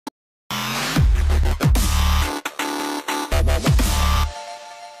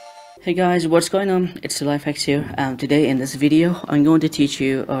Hey guys, what's going on? It's the Life Hacks here. Today in this video, I'm going to teach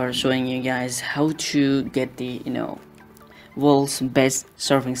you or showing you guys how to get the world's best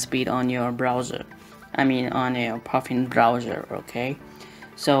surfing speed on your browser. I mean on your Puffin browser. Okay,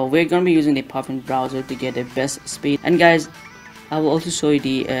 so we're going to be using the Puffin browser to get the best speed. And guys, I will also show you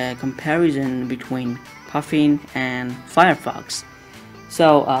the comparison between Puffin and Firefox.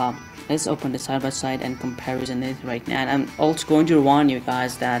 So let's open the side by side and comparison it right now. And I'm also going to warn you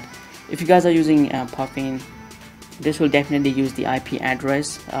guys that if you guys are using Puffin, this will definitely use the IP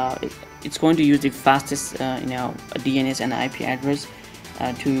address. It's going to use the fastest DNS and IP address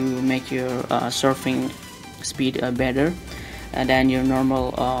to make your surfing speed better than your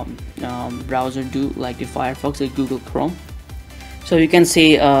normal browser do, like the Firefox or Google Chrome. So you can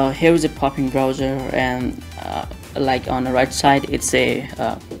see here is a Puffin browser, and like on the right side it's a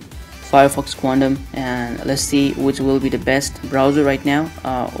Firefox Quantum, and let's see which will be the best browser right now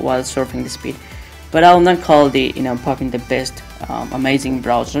while surfing the speed. But I will not call the Puffin the best amazing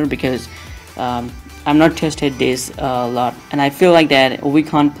browser, because I'm not tested this a lot, and I feel like that we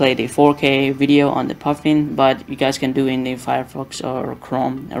can't play the 4K video on the Puffin, but you guys can do in the Firefox or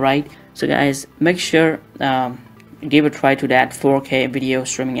Chrome, right? So guys, make sure give a try to that 4K video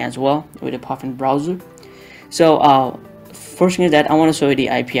streaming as well with the Puffin browser. So first thing is that I want to show you the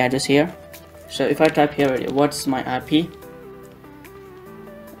IP address here. So if I type here, what's my IP,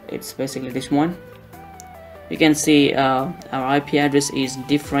 it's basically this one. You can see our IP address is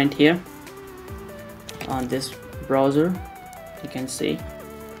different here on this browser. You can see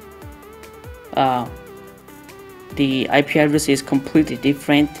the IP address is completely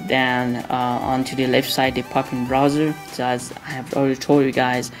different than onto the left side, the Puffin browser. So as I have already told you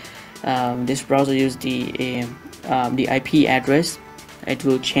guys, this browser uses the IP address. It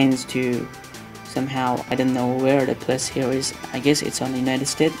will change to somehow, I don't know where the place here is. I guess it's on the United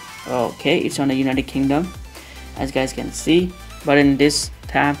States. Okay, it's on the United Kingdom, as you guys can see. But in this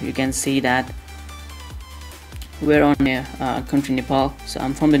tab you can see that we're on the country Nepal. So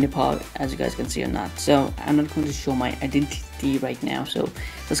I'm from the Nepal, as you guys can see or not. So I'm not going to show my identity right now, so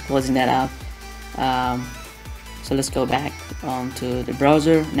let's closing that out. So let's go back onto the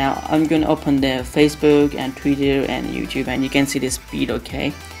browser. Now I'm going to open the Facebook and Twitter and YouTube, and you can see the speed.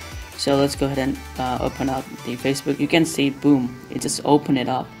 Okay, so let's go ahead and open up the Facebook. You can see, boom, it just opened it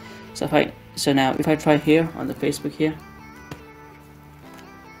up. So now if I try here on the Facebook here,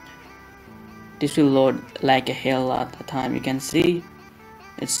 this will load like a hell lot of time. You can see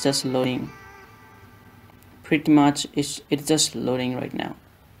it's just loading. Pretty much it's just loading right now.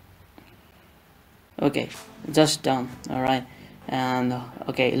 Okay, just done. All right, and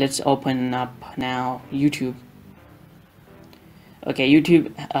okay, let's open up now YouTube. Okay,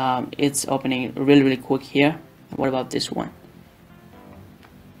 YouTube, it's opening really quick here. What about this one?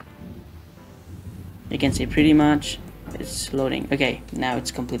 You can see pretty much it's loading. Okay, now it's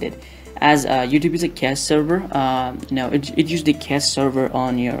completed. As YouTube is a cache server, it uses the cache server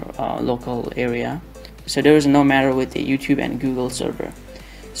on your local area, so there is no matter with the YouTube and Google server.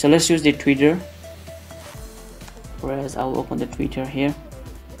 So let's use the Twitter. Whereas I'll open the Twitter here.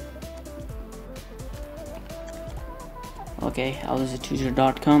 Okay, I'll use the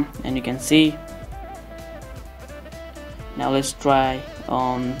twitter.com, and you can see. Now let's try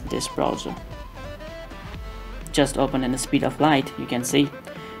on this browser. Just open in the speed of light. You can see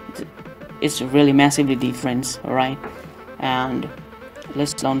it's really massively different. All right, and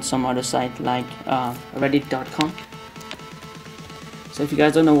let's on some other site like reddit.com. So if you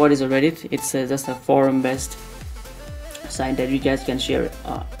guys don't know what is a Reddit, it's just a forum based site that you guys can share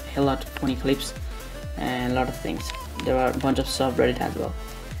a hell lot of funny clips and a lot of things. There are a bunch of subreddit as well.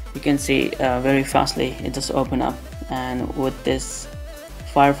 You can see very fastly it just open up, and with this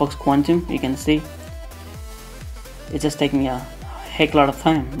Firefox Quantum you can see it's just taking a heck lot of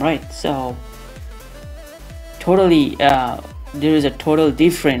time, right? So totally there is a total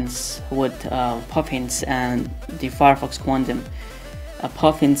difference with Puffins and the Firefox Quantum.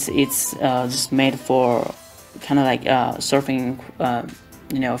 Puffins, it's just made for kind of like surfing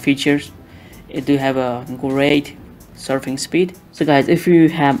features. It do have a great surfing speed. So guys, if you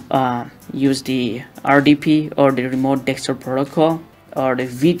have used the RDP or the remote desktop protocol or the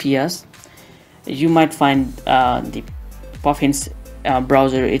VPS, you might find the Puffin's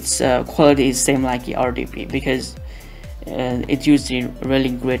browser, its quality is same like the RDP, because it uses the really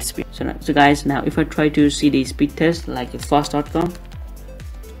great speed. So guys, now if I try to see the speed test like fast.com,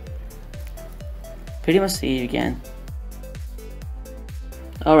 pretty much see you can.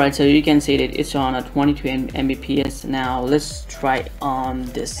 Alright, so you can see that it's on a 22 Mbps. Now let's try on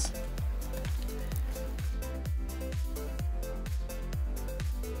this.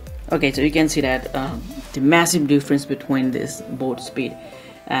 Okay, so you can see that the massive difference between this both speed,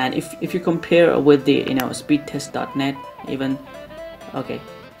 and if you compare with the speedtest.net even. Okay,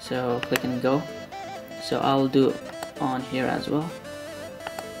 so click and go. So I'll do on here as well.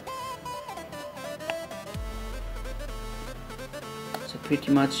 So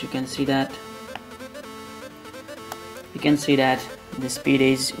pretty much you can see that the speed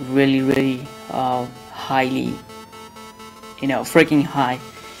is really highly, freaking high.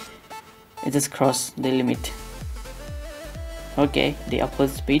 It just crossed the limit. Okay, the upload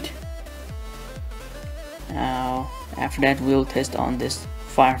speed. Now after that we'll test on this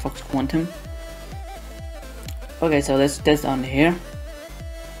Firefox Quantum. Okay, so let's test on here.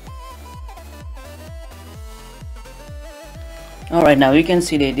 Alright, now you can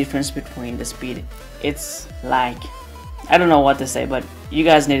see the difference between the speed. It's like, I don't know what to say, but you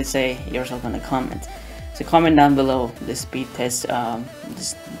guys need to say yourself in the comments. So comment down below the speed test,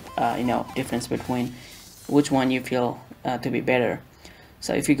 difference between which one you feel to be better.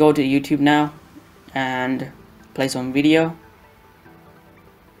 So if you go to YouTube now and play some video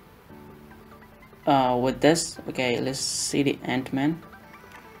with this. Okay, let's see the Ant-Man.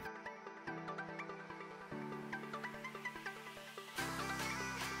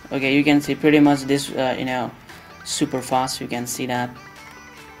 Okay, you can see pretty much this super fast. You can see that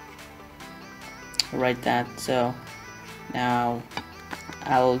right, that. So now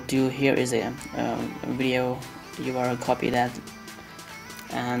I'll do here is a video URL, copy that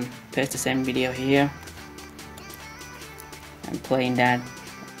and paste the same video here and playing that.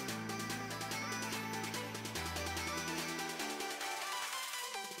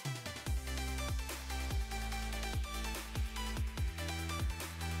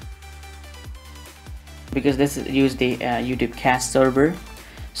 Because this is use the YouTube cast server.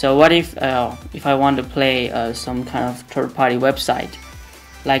 So what if I want to play some kind of third-party website,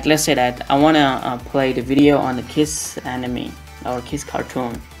 like let's say that I want to play the video on the Kiss anime or Kiss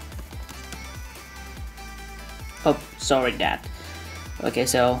cartoon. Oh, sorry that. Okay,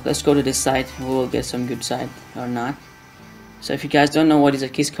 so let's go to this site. We will get some good site or not. So if you guys don't know what is a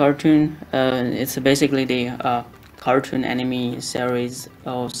Kiss cartoon, it's basically the cartoon anime series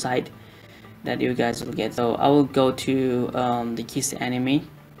or site that you guys will get. So I will go to the Kiss anime.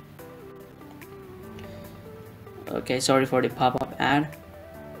 Okay, sorry for the pop-up ad.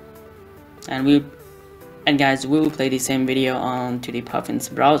 And guys, we will play the same video on to the Puffin's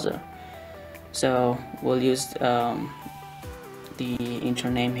browser. So we'll use the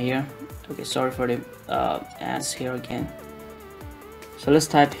intro name here. Okay, sorry for the ads here again. So let's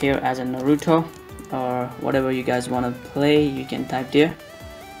type here as a Naruto or whatever you guys want to play. You can type there.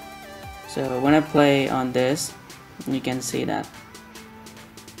 So when I play on this, you can see that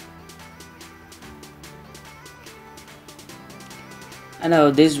I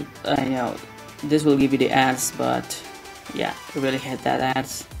know this this will give you the ads, but yeah, I really hate that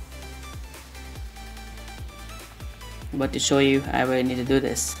ads. But to show you, I really need to do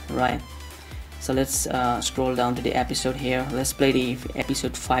this, right? So let's scroll down to the episode here. Let's play the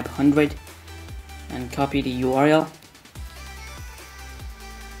episode 500 and copy the URL.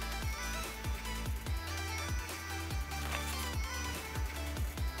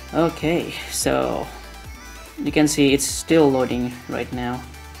 Okay, so you can see it's still loading right now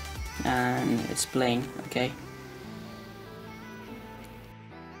and it's playing.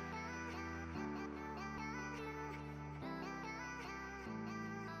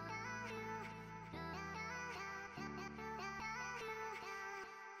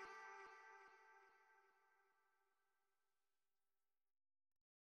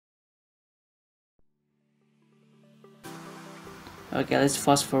 Okay, let's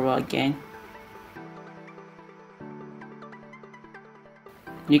fast forward again.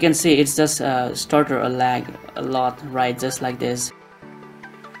 You can see it's just started a lag a lot, right? Just like this.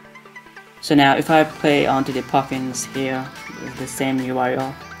 So now if I play onto the puffins here, it's the same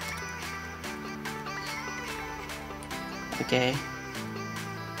URL. Okay,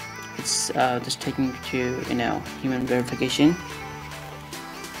 it's just taking to human verification.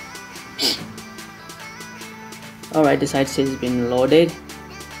 Alright, the site says it's been loaded.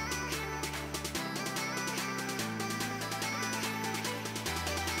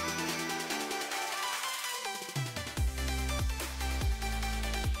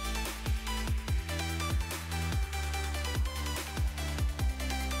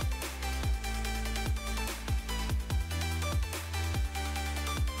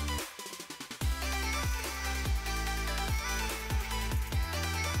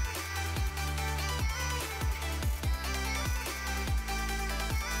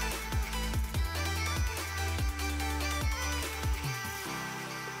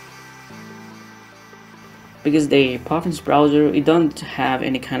 because the Puffin's browser, it don't have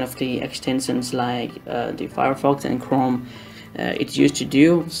any kind of the extensions like the Firefox and Chrome it used to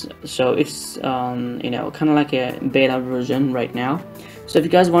do. So it's you know, kind of like a beta version right now. So if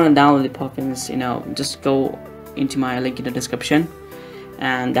you guys want to download the Puffins, you know, just go into my link in the description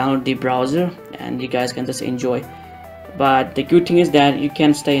and download the browser, and you guys can just enjoy. But the good thing is that you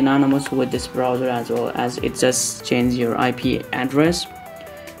can stay anonymous with this browser, as well as it just changes your IP address,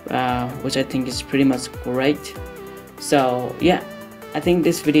 which I think is pretty much great. So yeah, I think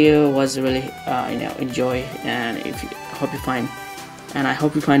this video was really you know, enjoy, and if you hope you find, and I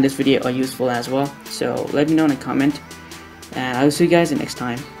hope you find this video useful as well. So let me know in a comment, and I will see you guys in next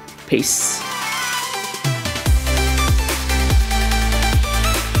time. Peace.